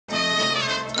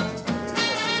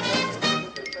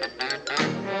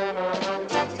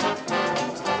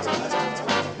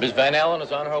Miss Van Allen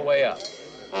is on her way up.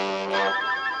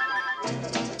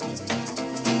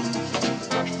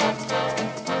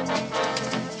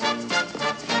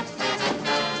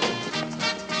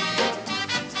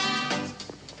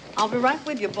 I'll be right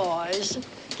with you, boys.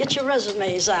 Get your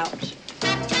resumes out.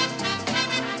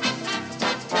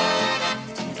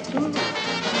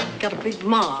 Got a big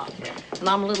mob, and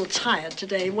I'm a little tired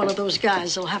today. One of those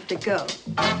guys will have to go.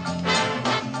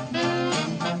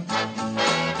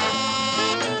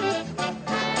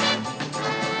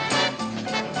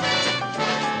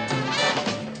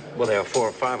 Well, there are 4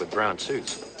 or 5 with brown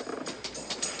suits.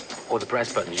 Oh, the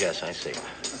brass buttons, yes, I see.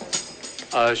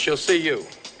 She'll see you.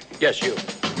 Yes, you.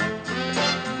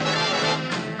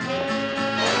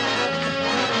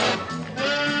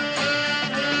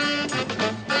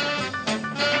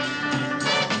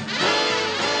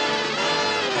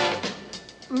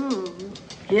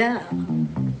 Yeah.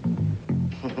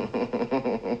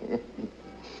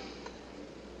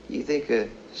 You think a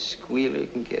squealer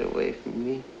can get away from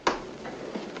me?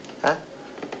 Huh?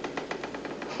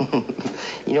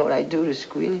 You know what I do to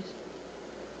squealers?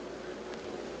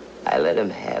 I let them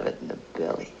have it in the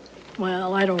belly.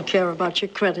 Well, I don't care about your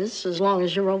credits as long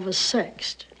as you're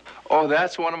oversexed. Oh,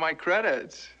 that's one of my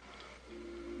credits.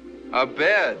 A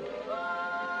bed.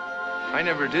 I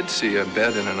never did see a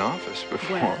bed in an office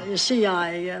before. Well, you see,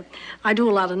 I do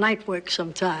a lot of night work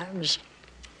sometimes.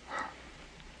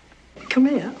 Come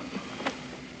here.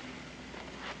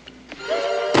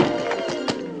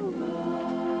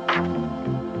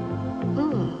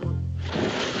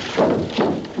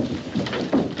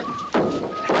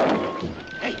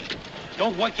 Hey,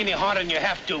 don't work any harder than you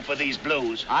have to for these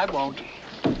blues. I won't.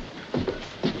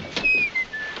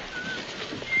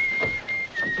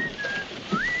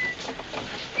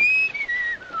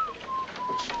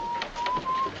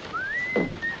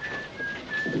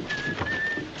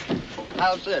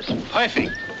 How's this?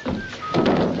 Perfect.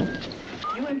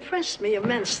 You impressed me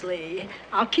immensely.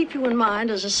 I'll keep you in mind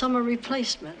as a summer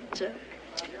replacement.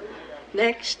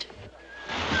 Next.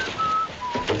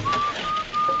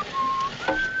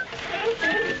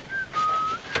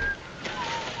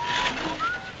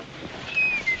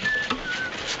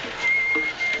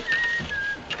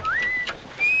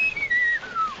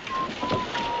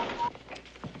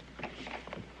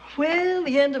 Well,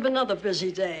 the end of another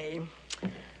busy day.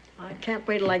 I can't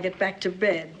wait till I get back to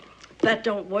bed. If that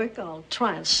don't work, I'll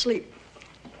try and sleep.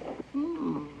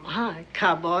 Hi,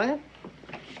 cowboy.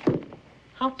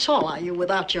 How tall are you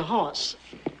without your horse?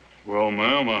 Well,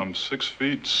 ma'am, I'm 6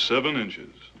 feet 7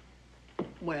 inches.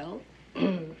 Well,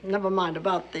 never mind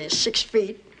about the 6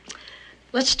 feet.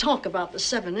 Let's talk about the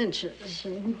 7 inches.